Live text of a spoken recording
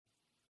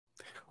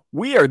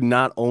We are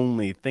not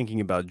only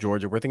thinking about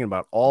Georgia, we're thinking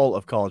about all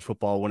of college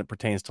football when it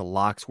pertains to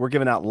locks. We're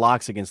giving out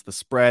locks against the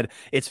spread.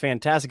 It's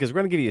fantastic because we're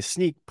going to give you a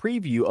sneak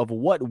preview of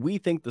what we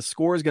think the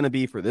score is going to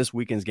be for this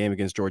weekend's game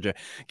against Georgia.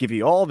 Give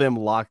you all them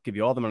locks, give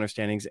you all them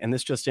understandings. And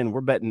this just in,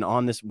 we're betting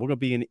on this. We're going to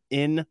be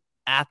in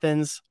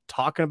Athens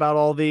talking about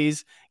all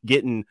these.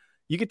 You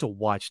get to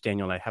watch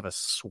Daniel and I have a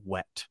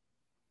sweat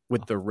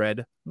with the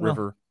Red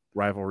River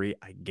rivalry.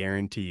 I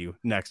guarantee you.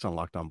 Next on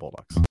Locked On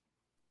Bulldogs.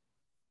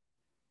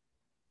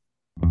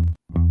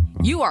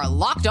 You are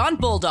Locked On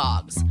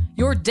Bulldogs,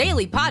 your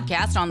daily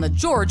podcast on the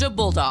Georgia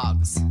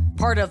Bulldogs.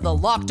 Part of the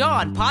Locked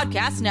On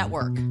Podcast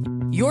Network,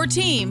 your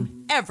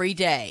team every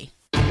day.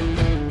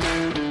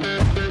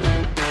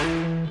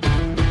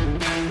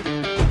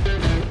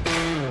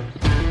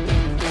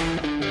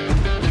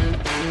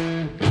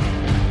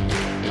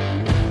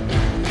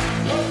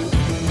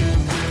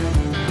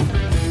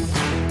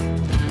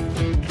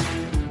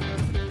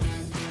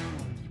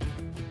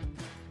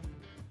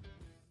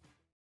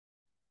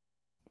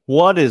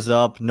 What is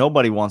up?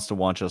 Nobody wants to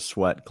watch us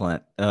sweat,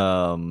 Clint.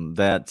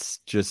 That's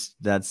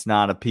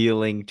not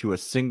appealing to a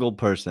single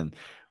person.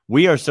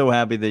 We are so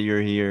happy that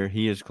you're here.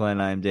 He is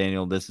Clint. I am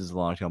Daniel. This is the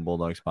Locked On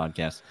Bulldogs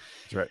podcast.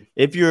 That's right.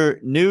 If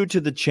you're new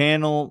to the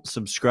channel,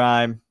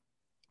 subscribe.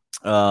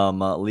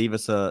 Leave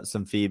us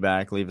some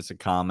feedback. Leave us a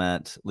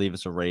comment. Leave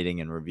us a rating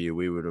and review.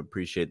 We would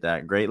appreciate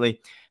that greatly.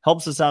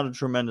 Helps us out a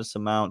tremendous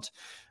amount.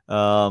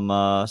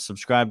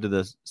 Subscribe to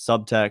the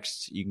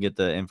subtext. You can get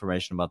the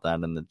information about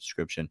that in the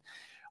description.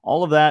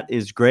 All of that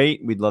is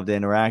great. We'd love to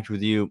interact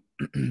with you.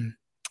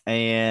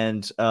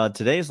 And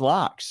today's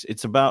locks.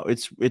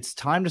 It's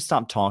time to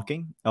stop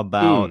talking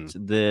about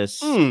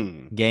this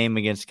game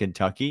against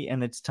Kentucky,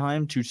 and it's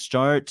time to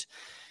start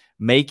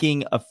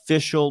making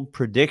official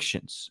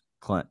predictions,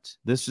 Clint.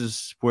 This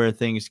is where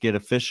things get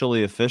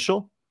officially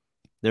official.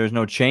 There's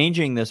no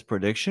changing this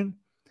prediction.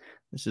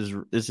 This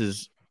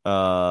is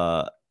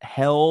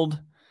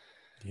held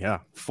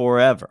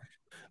forever.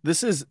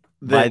 This is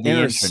the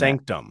inner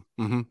sanctum.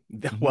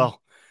 Mm-hmm.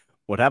 Well,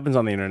 what happens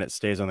on the internet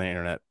stays on the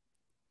internet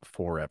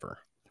forever.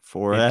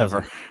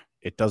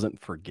 It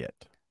doesn't forget.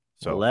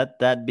 So let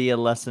that be a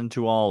lesson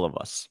to all of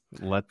us.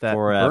 Let that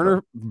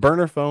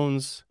burner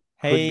phones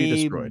could be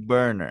destroyed.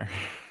 Burner.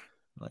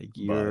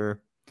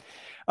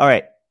 All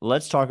right.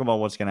 Let's talk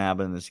about what's going to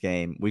happen in this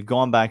game. We've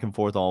gone back and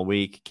forth all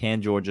week.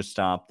 Can Georgia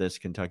stop this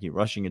Kentucky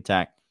rushing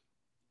attack?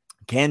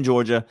 Can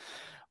Georgia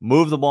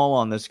move the ball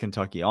on this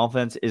Kentucky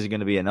offense? Is it going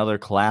to be another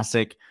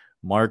classic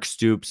Mark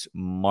Stoops,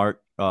 I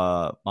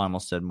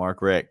almost said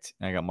Mark Richt.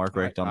 I got Mark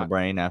Richt on the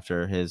brain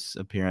after his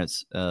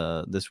appearance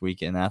this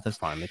week in Athens.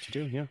 Fine that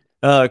you do,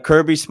 yeah.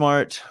 Kirby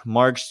Smart,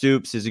 Mark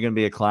Stoops. Is it going to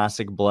be a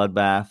classic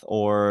bloodbath,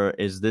 or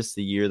is this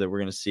the year that we're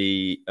going to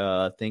see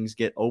things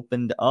get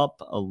opened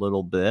up a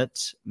little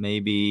bit,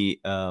 maybe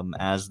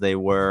as they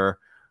were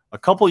a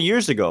couple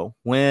years ago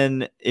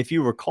when, if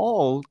you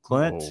recall,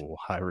 Clint,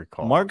 I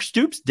recall, Mark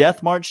Stoops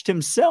death marched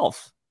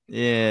himself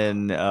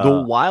in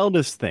the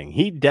wildest thing.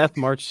 He death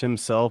marched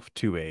himself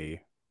to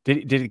a.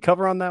 Did he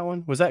cover on that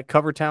one? Was that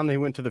cover town? They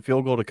went to the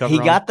field goal to cover. He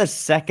got the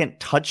second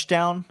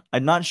touchdown.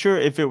 I'm not sure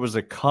if it was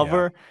a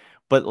cover,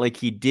 but like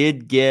he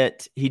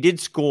did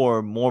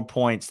score more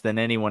points than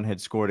anyone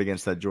had scored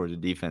against that Georgia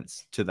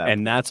defense to that.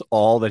 And that's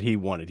all that he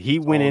wanted. He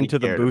went into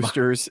the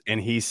boosters and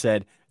he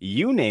said,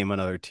 "You name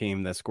another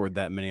team that scored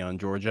that many on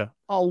Georgia,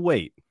 I'll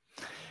wait."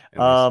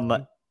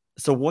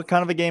 So what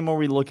kind of a game are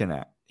we looking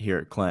at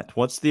here, Clint?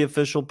 What's the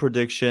official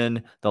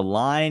prediction? The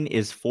line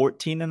is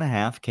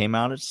 14.5, came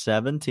out at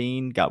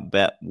 17, got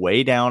bet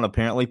way down.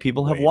 Apparently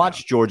people have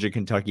watched Georgia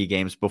Kentucky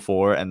games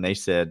before and they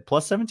said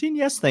plus 17.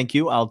 Yes, thank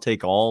you. I'll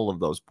take all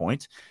of those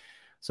points.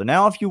 So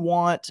now if you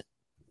want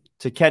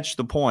to catch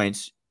the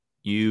points,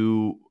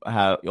 you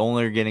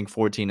only are getting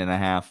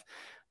 14.5.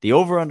 The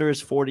over under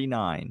is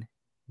 49.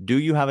 Do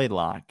you have a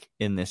lock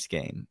in this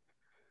game?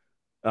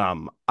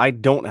 I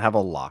don't have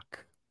a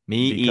lock.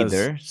 Me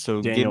either.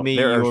 So Daniel, give me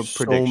your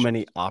prediction. So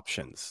many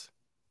options.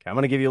 Okay, I'm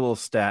going to give you a little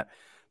stat.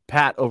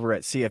 Pat over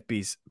at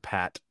CFB's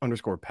Pat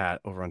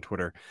over on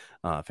Twitter.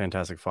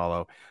 Fantastic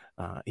follow.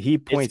 He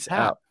points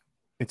out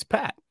it's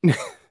Pat.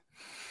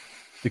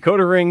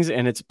 Dakota rings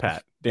and it's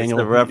Pat. Daniel,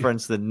 it's the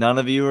reference that none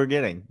of you are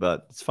getting,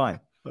 but it's fine.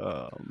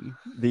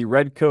 The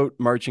Redcoat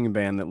marching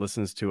band that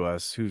listens to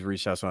us, who's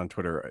reached us on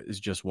Twitter, is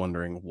just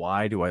wondering,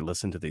 why do I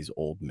listen to these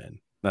old men?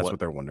 That's what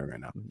they're wondering right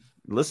now.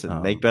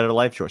 Listen, make better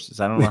life choices.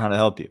 I don't know how to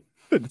help you.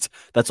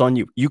 That's on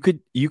you. You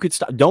could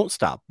stop. Don't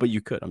stop, but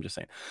you could. I'm just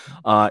saying.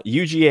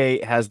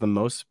 UGA has the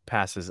most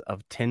passes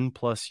of 10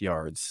 plus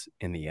yards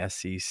in the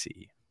SEC.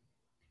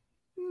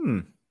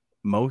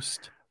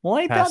 Most. Well,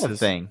 ain't passes. That a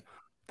thing?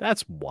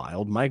 That's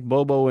wild. Mike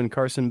Bobo and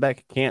Carson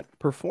Beck can't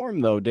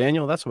perform, though,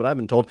 Daniel. That's what I've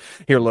been told.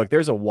 Here, look,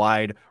 there's a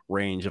wide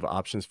range of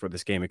options for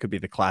this game. It could be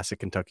the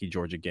classic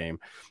Kentucky-Georgia game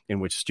in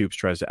which Stoops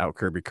tries to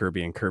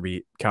out-Kirby, and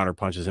Kirby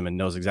counterpunches him and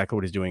knows exactly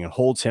what he's doing and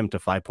holds him to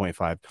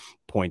 5.5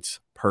 points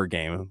per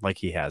game like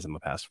he has in the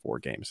past 4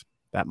 games.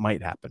 That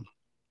might happen.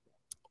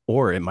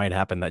 Or it might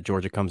happen that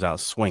Georgia comes out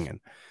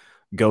swinging,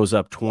 goes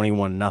up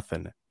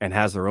 21-0, and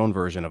has their own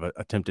version of an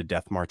attempted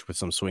death march with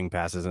some swing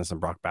passes and some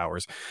Brock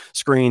Bowers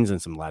screens and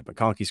some Ladd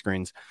McConkey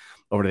screens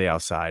over to the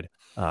outside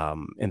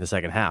in the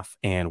second half.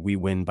 And we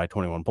win by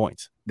 21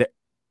 points.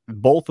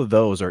 Both of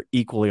those are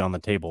equally on the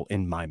table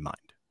in my mind.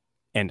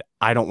 And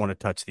I don't want to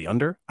touch the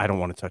under. I don't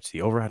want to touch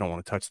the over. I don't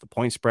want to touch the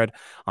point spread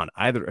on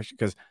either,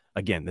 because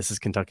again, this is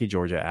Kentucky,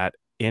 Georgia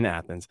in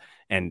Athens,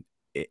 and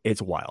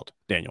it's wild,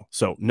 Daniel.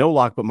 So no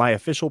lock, but my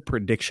official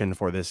prediction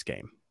for this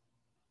game.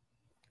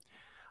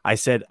 I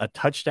said a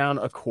touchdown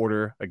a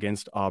quarter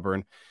against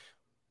Auburn.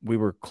 We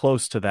were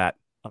close to that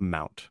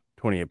amount.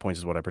 28 points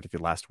is what I predicted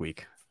last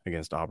week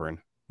against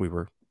Auburn. We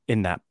were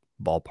in that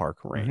ballpark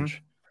range.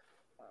 Mm-hmm.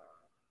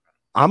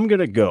 I'm going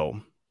to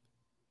go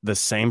the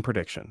same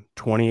prediction,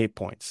 28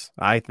 points.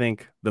 I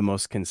think the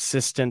most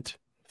consistent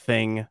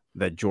thing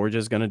that Georgia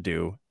is going to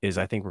do is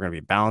I think we're going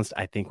to be balanced.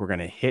 I think we're going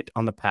to hit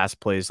on the pass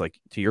plays, like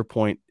to your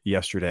point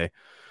yesterday.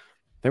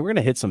 Then we're going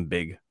to hit some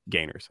big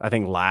gainers. I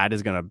think Ladd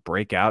is going to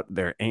break out.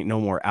 There ain't no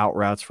more out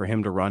routes for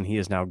him to run. He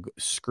is now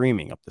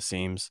screaming up the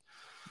seams.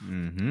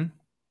 Mm-hmm.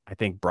 I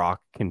think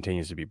Brock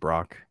continues to be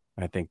Brock.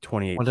 I think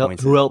 28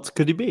 points. Who else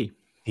could he be?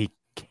 He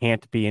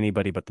can't be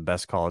anybody but the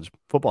best college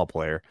football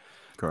player.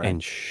 Correct.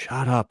 And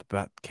shut up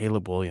about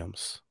Caleb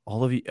Williams.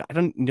 All of you, I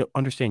don't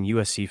understand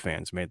USC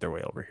fans made their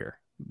way over here,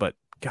 but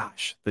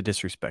gosh, the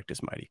disrespect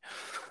is mighty.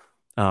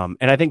 And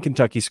I think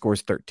Kentucky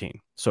scores 13.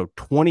 So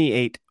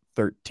 28-13,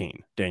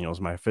 Daniel, is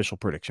my official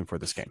prediction for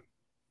this game.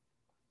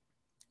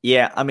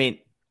 Yeah, I mean,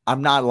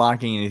 I'm not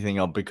locking anything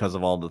up because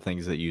of all the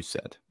things that you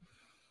said.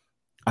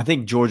 I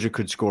think Georgia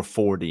could score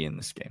 40 in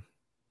this game.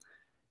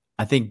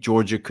 I think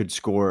Georgia could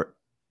score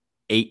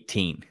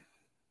 18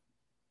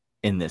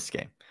 in this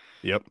game.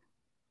 Yep.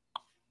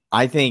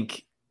 I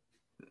think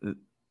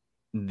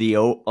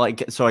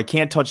so I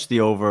can't touch the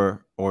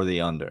over or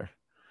the under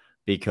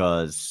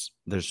because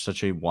there's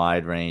such a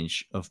wide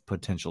range of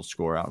potential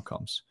score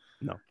outcomes.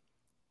 No.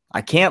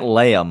 I can't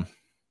lay them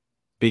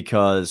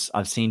because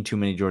I've seen too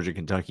many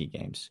Georgia-Kentucky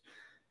games.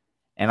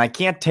 And I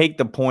can't take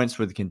the points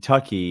with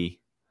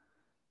Kentucky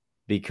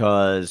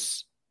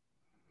because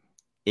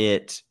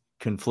it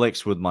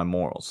conflicts with my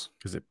morals.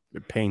 Because it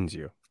pains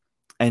you.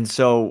 And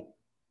so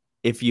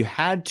if you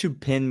had to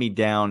pin me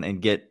down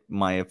and get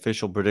my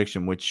official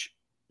prediction, which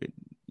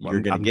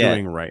you're going to get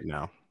doing right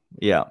now.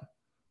 Yeah.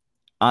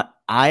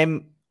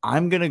 I'm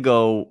going to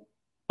go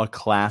a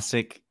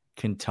classic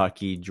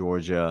Kentucky,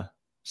 Georgia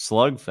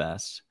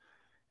slugfest.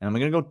 And I'm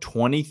going to go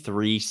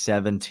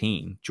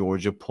 23-17.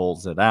 Georgia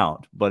pulls it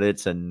out. But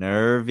it's a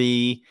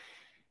nervy,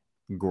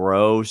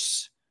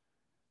 gross,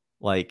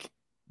 like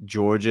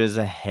Georgia's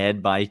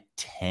ahead by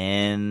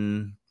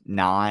 9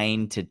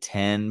 to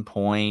 10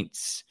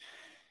 points.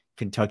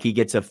 Kentucky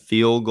gets a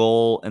field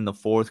goal in the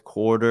fourth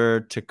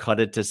quarter to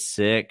cut it to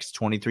 6,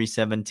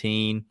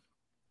 23-17.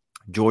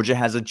 Georgia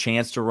has a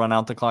chance to run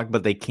out the clock,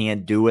 but they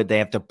can't do it. They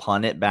have to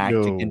punt it back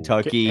to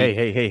Kentucky.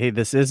 Hey!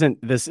 This isn't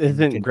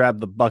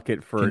grab the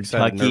bucket for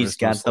Kentucky's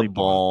got the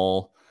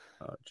ball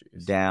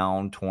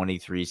down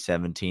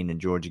 23-17, and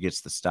Georgia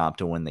gets the stop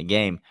to win the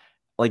game.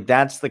 Like,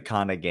 that's the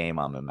kind of game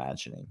I'm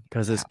imagining.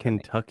 Because it's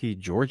Kentucky,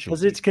 Georgia.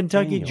 Because it's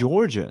Kentucky,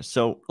 Georgia.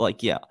 So,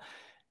 like, yeah.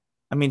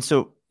 I mean,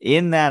 so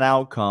in that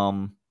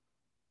outcome,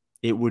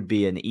 it would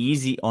be an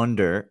easy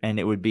under, and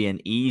it would be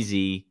an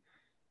easy,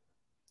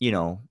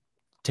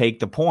 take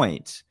the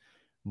points.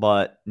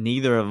 But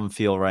neither of them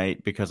feel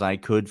right because I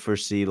could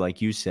foresee,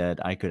 like you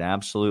said, I could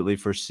absolutely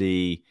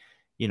foresee,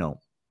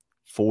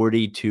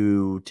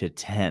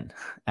 42-10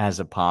 as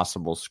a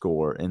possible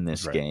score in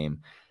this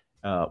game.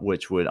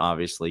 Which would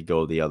obviously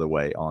go the other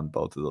way on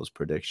both of those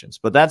predictions.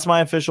 But that's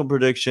my official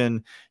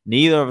prediction.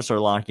 Neither of us are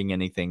locking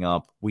anything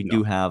up. We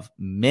do have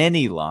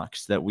many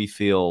locks that we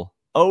feel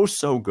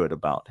so good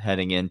about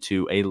heading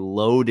into a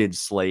loaded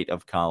slate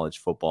of college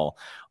football,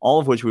 all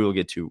of which we will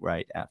get to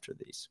right after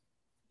these.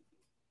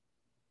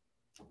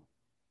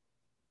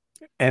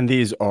 And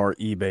these are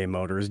eBay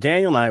Motors.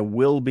 Daniel and I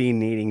will be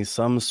needing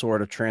some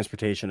sort of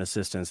transportation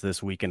assistance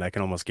this weekend. I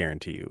can almost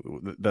guarantee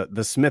you.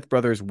 The Smith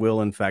brothers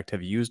will, in fact,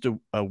 have used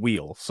a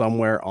wheel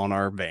somewhere on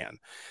our van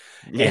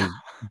and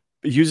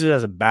use it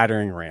as a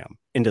battering ram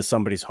into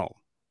somebody's home.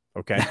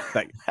 Okay,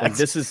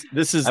 this is.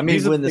 I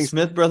mean, when the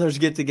Smith brothers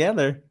get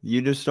together,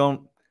 you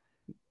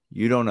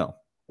don't know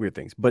weird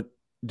things, but.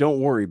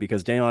 Don't worry,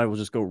 because Daniel and I will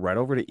just go right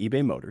over to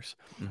eBay Motors.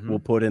 Mm-hmm. We'll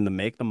put in the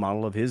make, the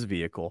model of his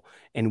vehicle,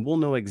 and we'll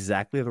know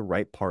exactly the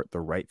right part, the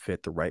right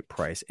fit, the right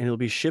price, and it'll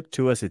be shipped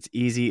to us. It's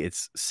easy.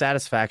 It's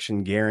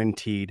satisfaction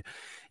guaranteed.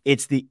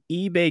 It's the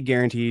eBay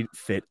Guaranteed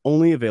Fit,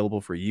 only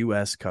available for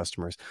U.S.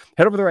 customers.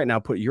 Head over there right now,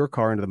 put your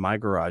car into the My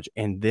Garage,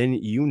 and then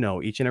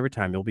each and every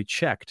time you'll be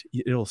checked.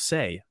 It'll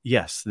say,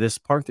 yes, this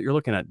part that you're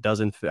looking at does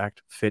in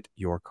fact fit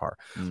your car.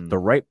 The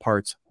right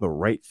parts, the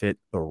right fit,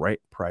 the right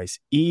price.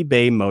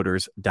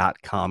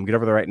 ebaymotors.com. Get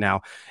over there right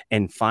now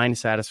and find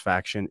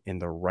satisfaction in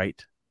the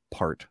right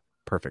part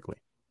perfectly.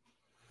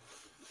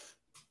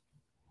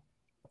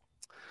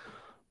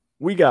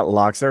 We got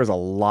locks. There's a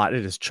lot.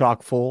 It is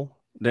chock full,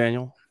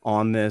 Daniel.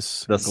 On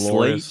this, the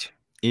slate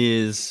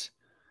is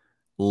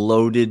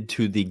loaded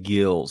to the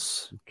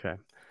gills. Okay.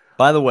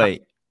 By the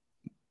way,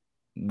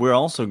 we're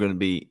also going to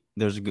be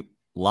there's a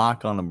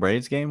lock on the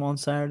Braves game on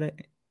Saturday.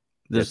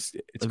 It's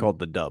called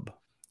the Dub.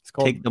 It's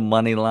called Take the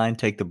money line,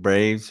 take the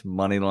Braves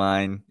money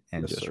line,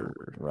 and Yes, just sir.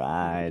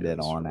 ride it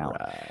Yes, on out.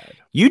 ride.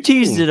 You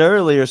teased it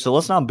earlier, so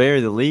let's not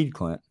bury the lead,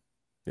 Clint.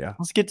 Yeah.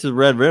 Let's get to the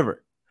Red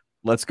River.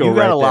 Let's go. You got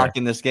right a lock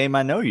there. in this game.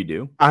 I know you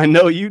do. I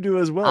know you do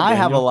as well. I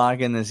have a Daniel. lock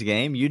in this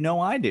game. You know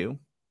I do.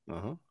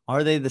 Uh-huh.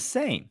 Are they the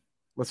same?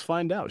 Let's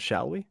find out,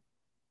 shall we?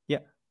 Yeah.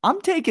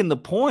 I'm taking the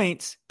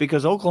points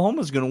because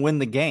Oklahoma's going to win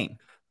the game.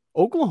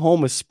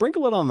 Oklahoma,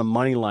 sprinkle it on the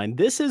money line.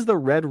 This is the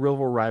Red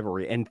River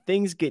rivalry, and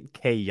things get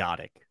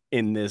chaotic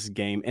in this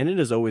game, and it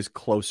is always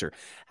closer.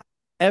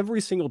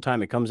 Every single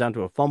time it comes down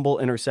to a fumble,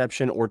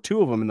 interception, or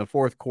two of them in the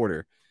fourth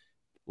quarter.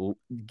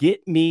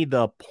 Get me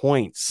the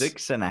points.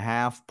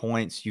 6.5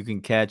 points you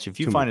can catch. If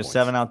you Too find many a points.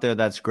 7 out there,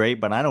 that's great,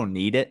 but I don't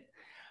need it.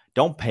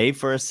 Don't pay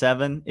for a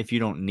 7 if you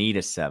don't need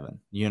a 7.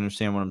 You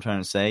understand what I'm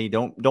trying to say?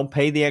 Don't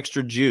pay the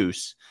extra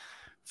juice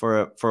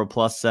for a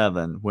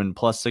 +7 when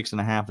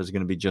 +6.5 is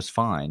going to be just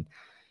fine.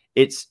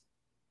 It's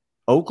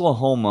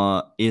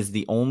Oklahoma is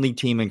the only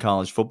team in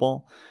college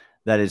football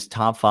that is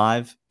top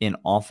 5 in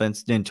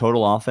offense, in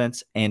total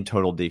offense and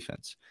total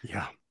defense.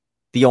 Yeah.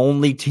 The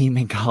only team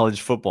in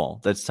college football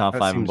that's top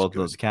 5 in both of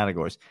those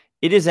categories.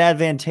 It is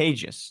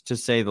advantageous, to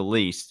say the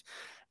least.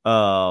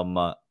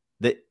 The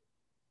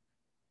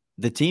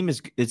team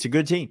it's a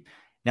good team.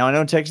 Now, I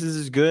know Texas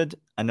is good.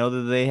 I know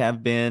that they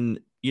have been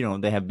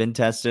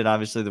tested,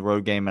 obviously the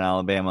road game in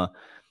Alabama,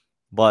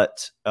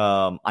 but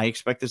I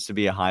expect this to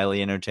be a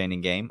highly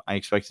entertaining game. I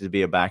expect it to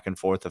be a back and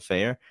forth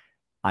affair.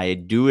 I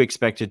do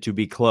expect it to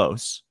be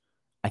close.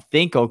 I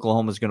think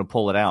Oklahoma is going to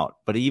pull it out,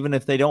 but even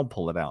if they don't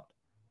pull it out,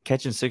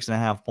 catching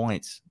 6.5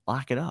 points,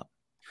 lock it up.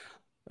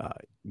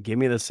 Give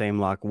me the same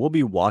lock. We'll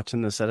be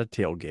watching this at a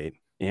tailgate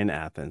in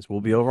Athens.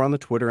 We'll be over on the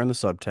Twitter and the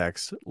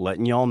subtext,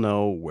 letting y'all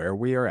know where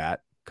we are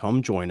at.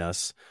 Come join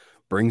us.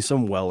 Bring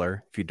some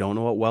Weller. If you don't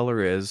know what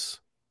Weller is,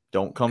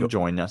 don't come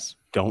join us.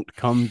 Don't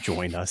come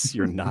join us.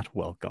 You're not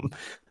welcome.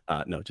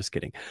 No, just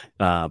kidding.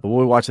 But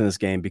we'll be watching this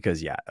game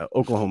because,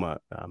 Oklahoma,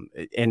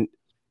 and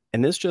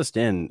this just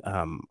in,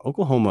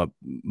 Oklahoma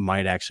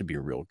might actually be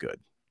real good.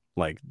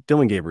 Like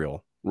Dylan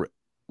Gabriel,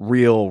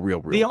 real.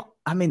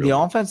 The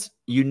offense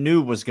you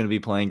knew was going to be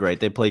playing great.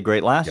 They played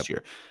great last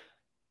year.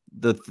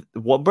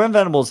 What Brent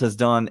Venables has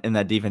done in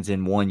that defense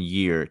in 1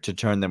 year to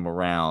turn them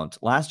around.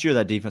 Last year,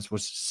 that defense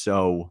was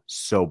so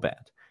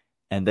bad,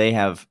 and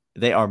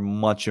they are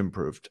much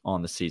improved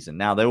on the season.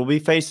 Now they will be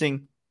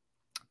facing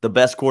the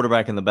best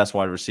quarterback and the best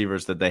wide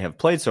receivers that they have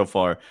played so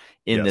far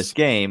in this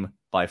game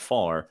by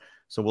far.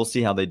 So we'll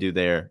see how they do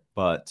there.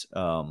 But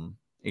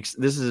this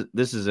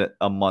is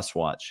a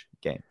must-watch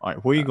game. All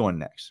right, where are you going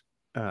next?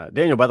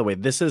 Daniel, by the way,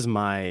 this is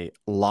my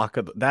lock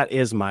of that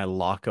is my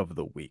lock of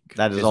the week.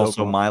 That is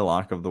also my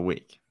lock of the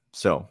week.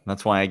 So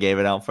that's why I gave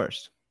it out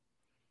first.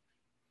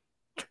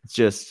 It's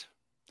just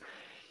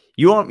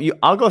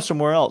I'll go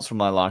somewhere else for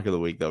my lock of the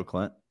week though,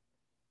 Clint.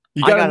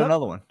 I got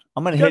another one.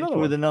 I'm gonna hit you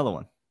with another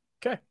one.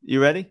 Okay.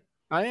 You ready?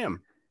 I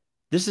am.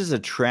 This is a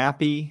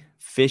trappy,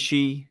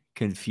 fishy,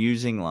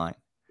 confusing line.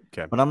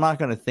 Okay. But I'm not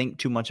gonna think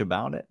too much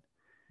about it.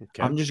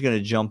 Okay. I'm just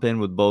gonna jump in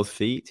with both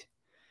feet.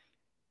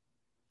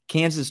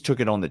 Kansas took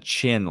it on the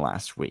chin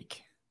last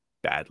week.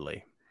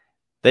 Badly.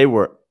 They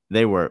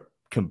were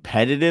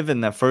competitive in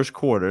that first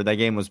quarter. That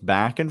game was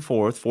back and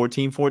forth,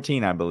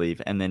 14-14, I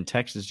believe. And then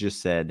Texas just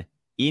said,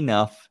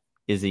 enough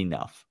is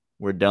enough.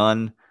 We're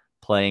done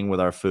playing with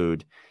our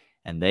food.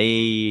 And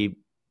they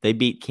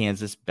beat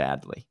Kansas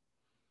badly.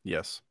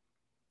 Yes.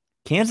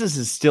 Kansas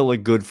is still a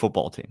good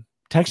football team.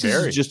 Texas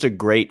is just a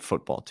great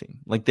football team.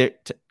 Like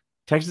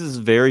Texas is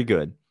very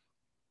good.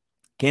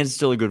 Kansas is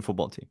still a good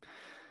football team.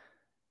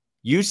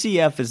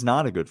 UCF is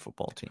not a good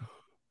football team.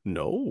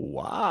 No,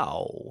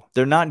 wow.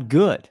 They're not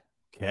good.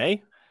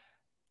 Okay.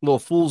 Little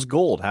fool's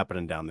gold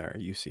happening down there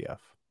at UCF.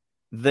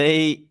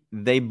 They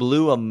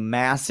blew a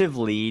massive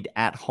lead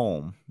at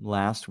home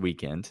last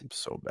weekend.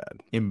 So bad.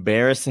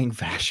 Embarrassing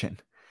fashion.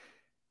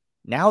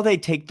 Now they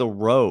take the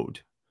road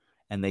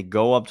and they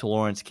go up to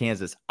Lawrence,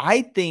 Kansas.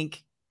 I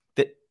think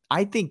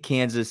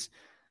Kansas,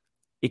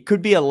 it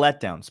could be a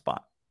letdown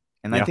spot.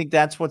 And I think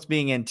that's what's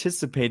being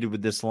anticipated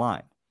with this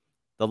line.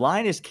 The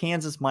line is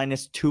Kansas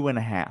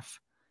 -2.5.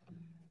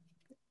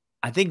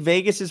 I think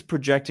Vegas is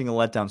projecting a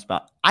letdown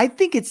spot. I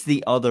think it's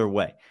the other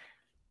way.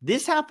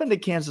 This happened to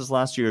Kansas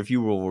last year, if you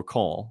will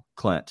recall,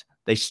 Clint.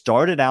 They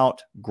started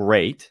out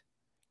great,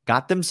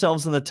 got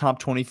themselves in the top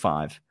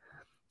 25,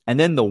 and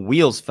then the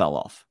wheels fell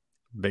off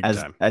Big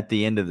time. At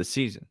the end of the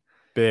season.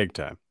 Big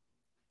time.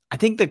 I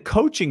think the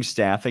coaching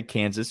staff at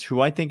Kansas, who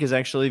I think is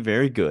actually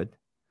very good,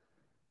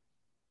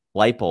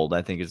 Leipold,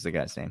 I think is the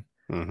guy's name.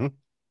 Mm-hmm.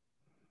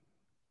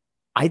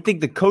 I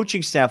think the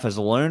coaching staff has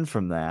learned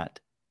from that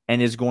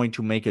and is going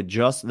to make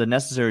the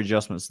necessary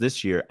adjustments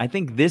this year. I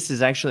think this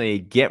is actually a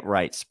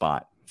get-right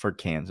spot for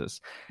Kansas.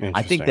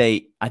 I think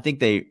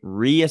they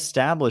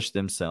reestablished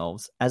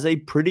themselves as a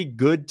pretty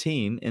good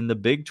team in the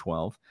Big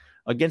 12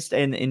 against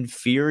an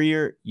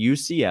inferior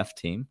UCF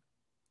team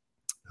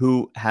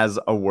who has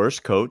a worse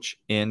coach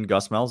in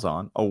Gus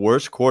Malzahn, a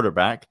worse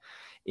quarterback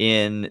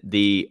in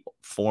the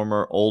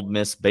former Ole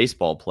Miss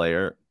baseball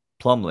player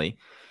Plumlee,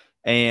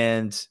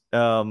 and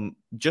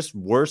just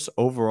worse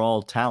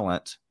overall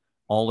talent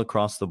all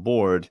across the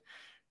board.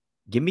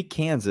 Give me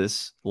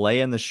Kansas,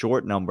 lay in the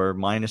short number,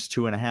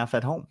 -2.5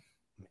 at home.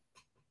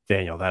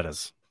 Daniel, that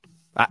is,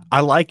 I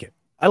like it.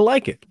 I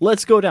like it.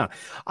 Let's go down.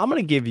 I'm going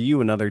to give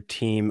you another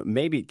team.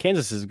 Maybe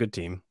Kansas is a good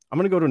team. I'm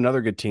going to go to another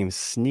good team,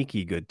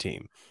 sneaky good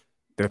team.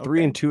 They're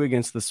 3-2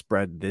 against the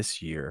spread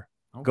this year.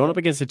 Going up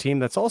against a team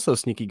that's also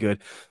sneaky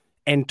good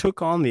and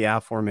took on the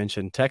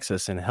aforementioned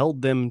Texas and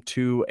held them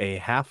to a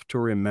have to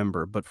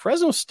remember. But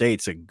Fresno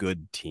State's a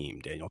good team,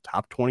 Daniel.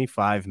 Top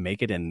 25,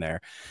 make it in there.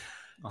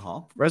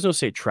 Fresno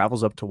State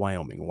travels up to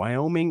Wyoming.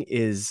 Wyoming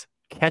is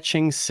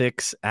catching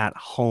 6 at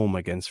home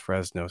against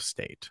Fresno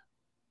State.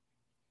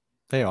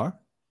 They are.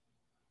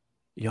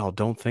 Y'all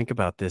don't think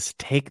about this.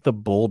 Take the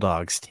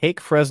Bulldogs.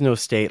 Take Fresno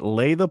State.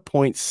 Lay the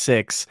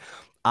 0.6.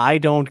 I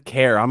don't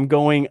care. I'm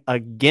going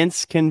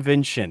against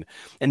convention.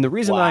 And the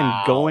reason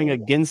I'm going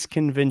against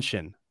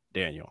convention,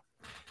 Daniel,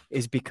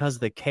 is because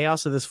the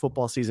chaos of this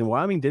football season.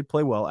 Wyoming did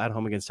play well at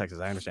home against Texas.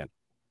 I understand.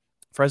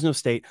 Fresno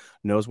State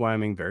knows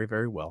Wyoming very,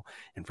 very well.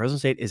 And Fresno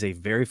State is a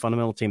very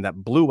fundamental team that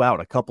blew out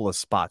a couple of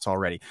spots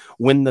already.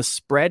 When the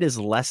spread is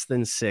less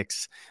than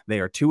 6, they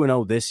are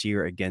 2-0 this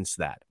year against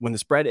that. When the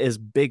spread is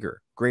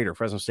bigger, greater,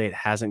 Fresno State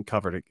hasn't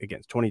covered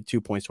against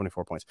 22 points,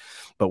 24 points.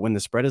 But when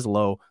the spread is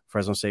low,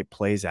 Fresno State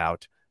plays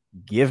out.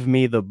 Give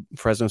me the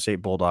Fresno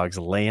State Bulldogs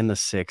laying the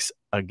 6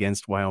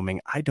 against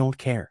Wyoming. I don't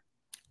care.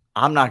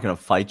 I'm not going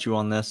to fight you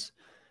on this,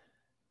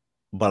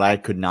 but I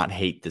could not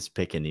hate this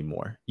pick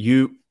anymore.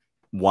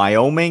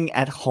 Wyoming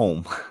at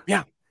home.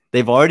 Yeah.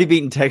 They've already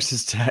beaten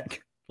Texas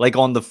Tech, like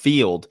on the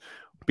field,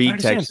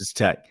 beat Texas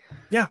Tech.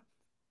 Yeah.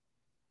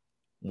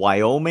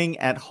 Wyoming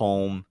at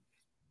home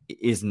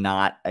is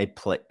not a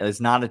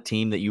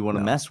team that you want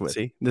to mess with.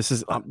 See, this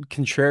is a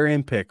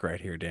contrarian pick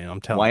right here, Dan.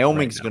 I'm telling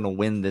Wyoming's you. going to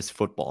win this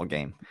football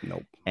game.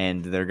 Nope.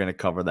 And they're going to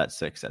cover that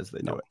 6 as they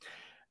do it.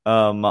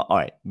 All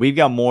right. We've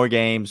got more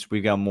games.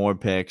 We've got more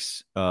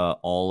picks.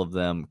 All of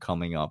them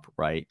coming up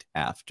right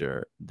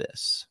after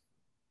this.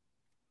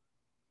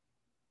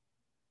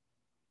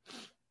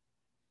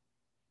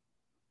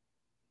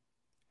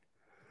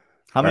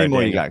 How many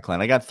more you got,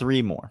 Clint? I got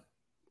 3 more.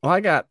 Well,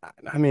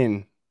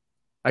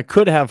 I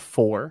could have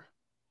 4.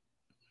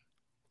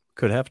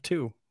 Could have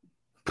 2.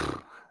 All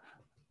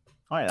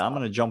right, I'm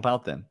going to jump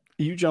out then.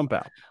 You jump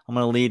out. I'm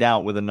going to lead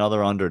out with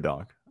another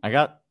underdog. I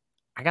got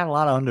a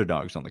lot of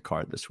underdogs on the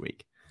card this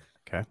week.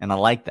 Okay. And I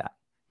like that.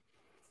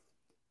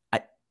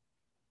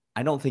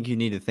 I don't think you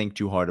need to think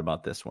too hard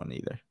about this one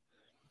either.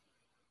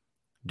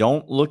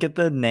 Don't look at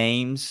the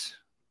names.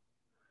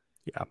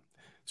 Yeah.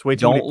 It's way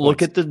too many points. Don't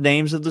look at the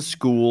names of the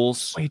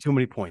schools. Way too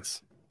many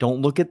points.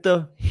 Don't look at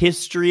the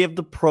history of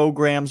the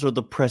programs or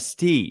the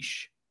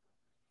prestige.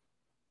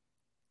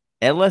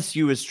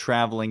 LSU is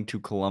traveling to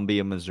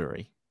Columbia,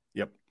 Missouri.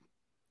 Yep.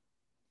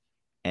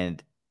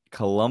 And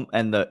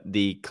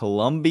the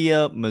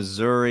Columbia,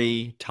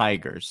 Missouri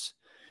Tigers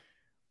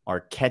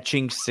are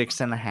catching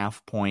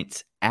 6.5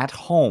 points at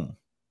home.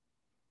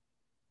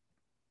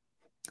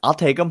 I'll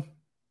take them.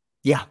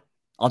 Yeah,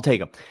 I'll take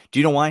them. Do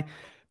you know why?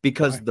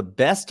 Because the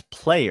best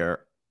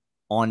player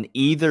on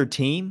either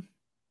team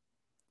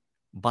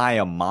by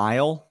a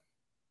mile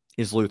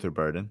is Luther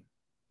Burden.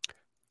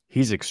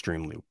 He's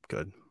extremely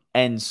good.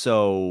 And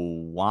so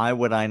why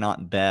would I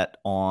not bet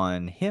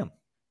on him?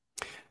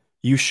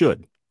 You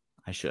should.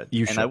 I should.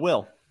 You should. And I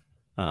will.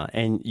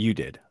 And you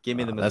did. Give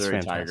me the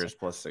Missouri Tigers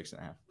plus 6.5.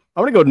 I'm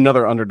going to go to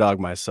another underdog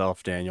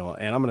myself, Daniel,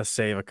 and I'm going to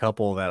save a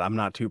couple that I'm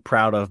not too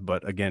proud of,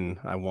 but again,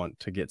 I want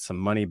to get some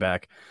money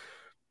back.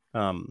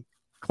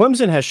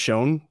 Clemson has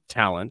shown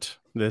talent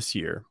this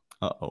year,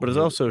 but has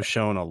also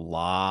shown a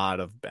lot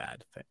of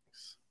bad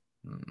things.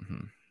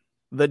 Mm-hmm.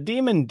 The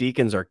Demon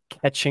Deacons are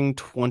catching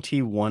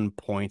 21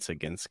 points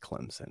against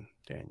Clemson,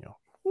 Daniel.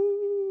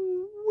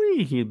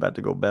 He's about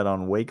to go bet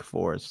on Wake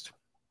Forest.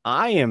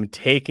 I am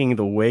taking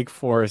the Wake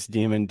Forest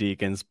Demon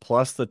Deacons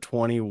plus the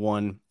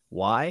 21.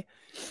 Why?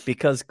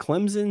 Because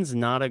Clemson's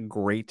not a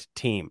great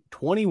team.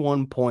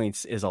 21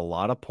 points is a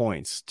lot of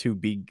points to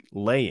be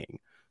laying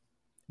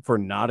for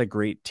not a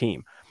great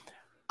team.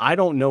 I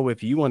don't know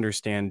if you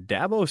understand.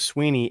 Dabo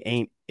Swinney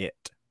ain't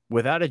it.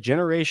 Without a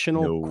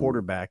generational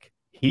quarterback,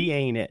 he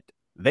ain't it.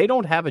 They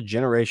don't have a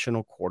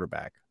generational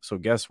quarterback. So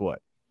guess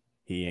what?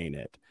 He ain't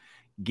it.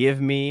 Give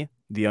me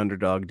the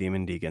underdog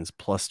Demon Deacons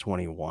plus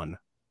 21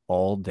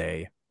 all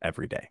day,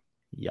 every day.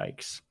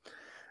 Yikes.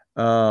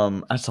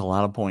 That's a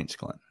lot of points,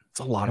 Clint.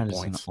 It's a lot of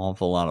points. An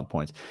awful lot of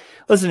points.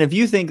 Listen, if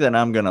you think that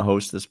I'm going to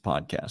host this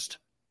podcast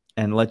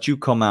and let you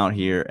come out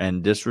here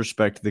and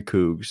disrespect the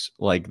Cougs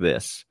like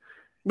this,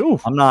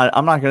 I'm not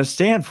going to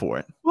stand for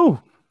it. Ooh.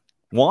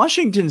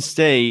 Washington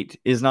State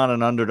is not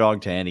an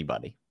underdog to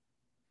anybody.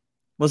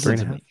 Listen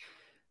to me.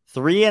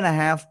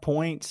 3.5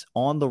 points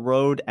on the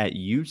road at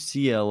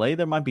UCLA.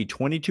 There might be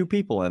 22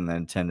 people in the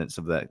attendance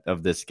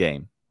of this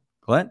game.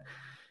 Clint,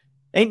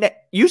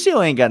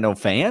 UCLA ain't got no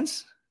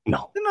fans.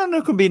 No. There's not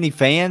going to be any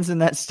fans in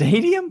that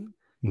stadium.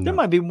 No. There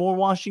might be more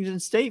Washington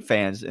State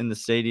fans in the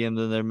stadium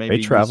than there may They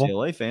be travel.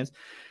 UCLA fans.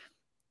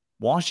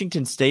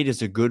 Washington State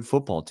is a good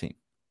football team.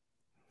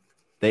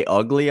 They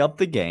ugly up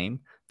the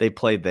game. They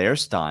play their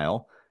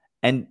style.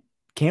 And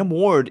Cam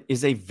Ward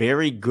is a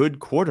very good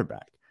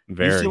quarterback.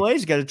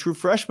 UCLA's got a true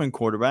freshman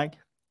quarterback.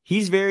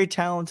 He's very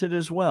talented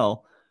as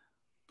well.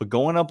 But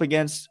going up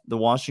against the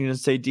Washington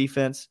State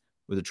defense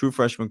with a true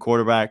freshman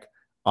quarterback,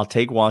 I'll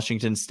take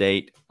Washington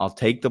State. I'll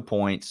take the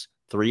points,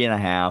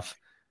 3.5.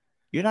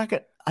 You're not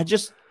going to – I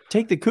just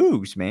take the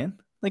Cougs, man.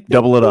 Like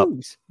double it up.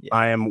 Yeah.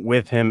 I am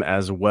with him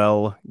as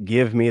well.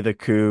 Give me the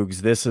Cougs.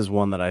 This is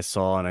one that I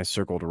saw and I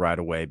circled right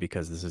away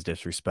because this is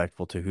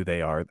disrespectful to who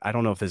they are. I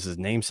don't know if this is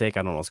namesake.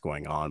 I don't know what's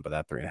going on, but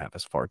that 3.5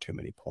 is far too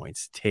many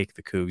points. Take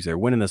the Cougs. They're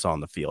winning this on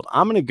the field.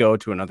 I'm going to go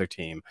to another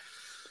team.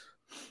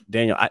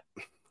 Daniel, I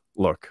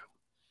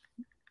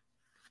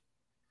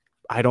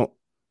don't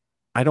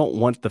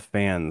want the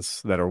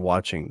fans that are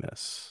watching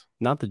this,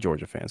 not the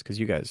Georgia fans, because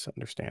you guys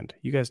understand.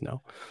 You guys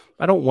know.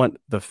 I don't want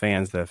the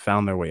fans that have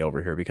found their way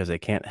over here because they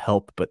can't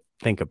help but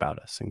think about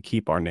us and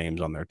keep our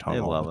names on their tongue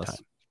all the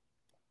time.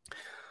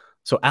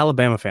 So,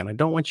 Alabama fan, I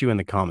don't want you in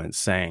the comments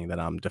saying that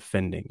I'm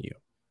defending you.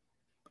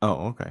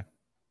 Oh, okay.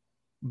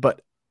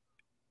 But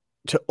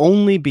to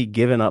only be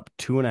given up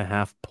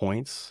 2.5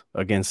 points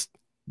against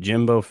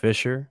Jimbo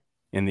Fisher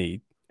in the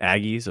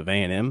Aggies of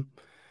A&M,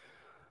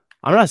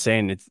 I'm not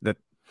saying it's that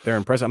they're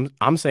impressive.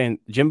 I'm saying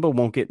Jimbo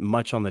won't get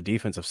much on the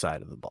defensive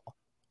side of the ball.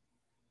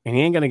 And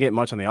he ain't going to get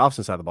much on the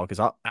offensive side of the ball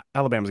because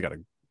Alabama's got a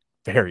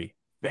very,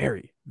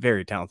 very,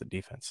 very talented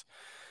defense.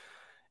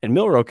 And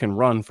Milroe can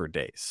run for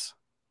days.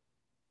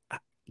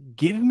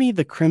 Give me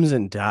the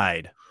Crimson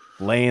Tide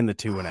laying the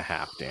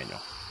 2.5, Daniel.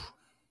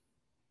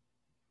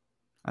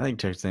 I think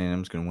Texas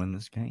A&M is going to win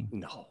this game.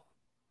 No.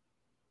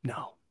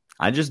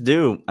 I just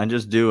do. I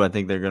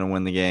think they're going to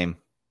win the game.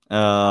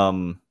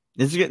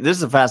 This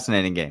is a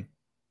fascinating game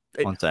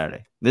on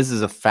Saturday. This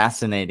is a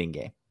fascinating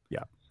game.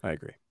 Yeah, I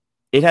agree.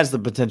 It has the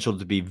potential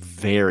to be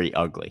very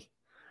ugly,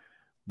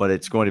 but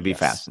it's going to be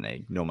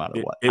fascinating no matter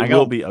what. It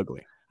will be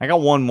ugly. I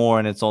got one more,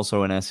 and it's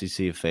also an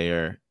SEC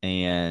affair,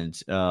 and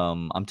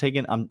I'm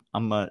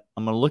gonna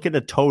look at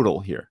a total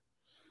here.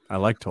 I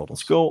like totals.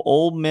 Let's go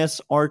Ole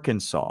Miss,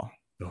 Arkansas.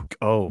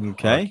 Oh,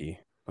 okay. Hockey.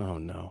 Oh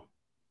no.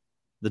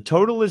 The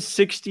total is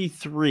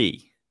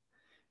 63.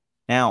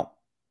 Now,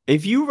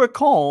 if you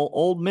recall,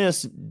 Ole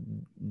Miss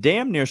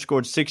damn near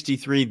scored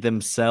 63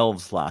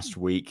 themselves last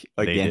week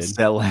against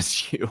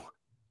LSU.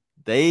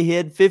 They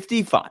hit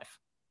 55.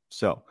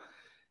 So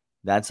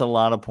that's a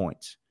lot of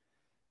points.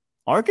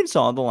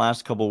 Arkansas, the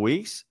last couple of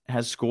weeks,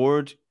 has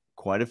scored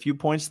quite a few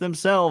points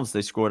themselves.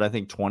 They scored, I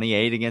think,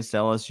 28 against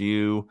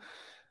LSU.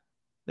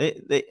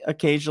 They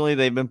occasionally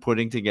they've been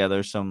putting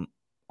together some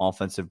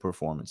offensive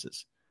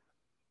performances.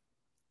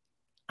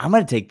 I'm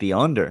going to take the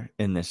under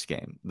in this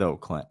game, though,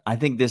 Clint. I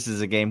think this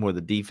is a game where the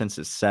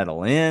defenses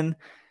settle in.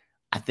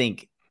 I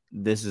think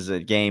this is a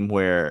game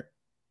where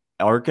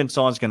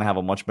Arkansas is going to have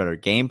a much better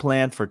game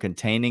plan for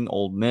containing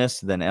Ole Miss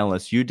than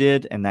LSU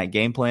did. And that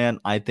game plan,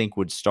 I think,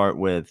 would start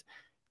with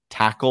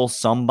tackle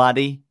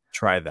somebody.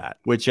 Try that.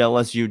 Which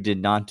LSU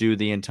did not do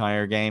the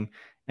entire game.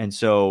 And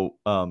so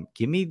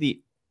give me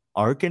the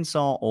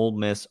Arkansas Ole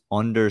Miss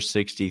under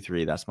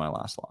 63. That's my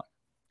last lock.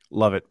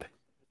 Love it.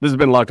 This has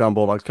been Locked On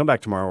Bulldogs. Come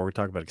back tomorrow where we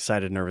talk about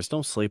excited, nervous.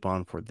 Don't sleep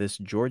on for this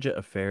Georgia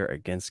affair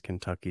against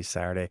Kentucky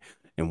Saturday.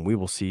 And we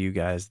will see you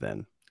guys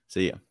then.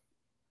 See ya.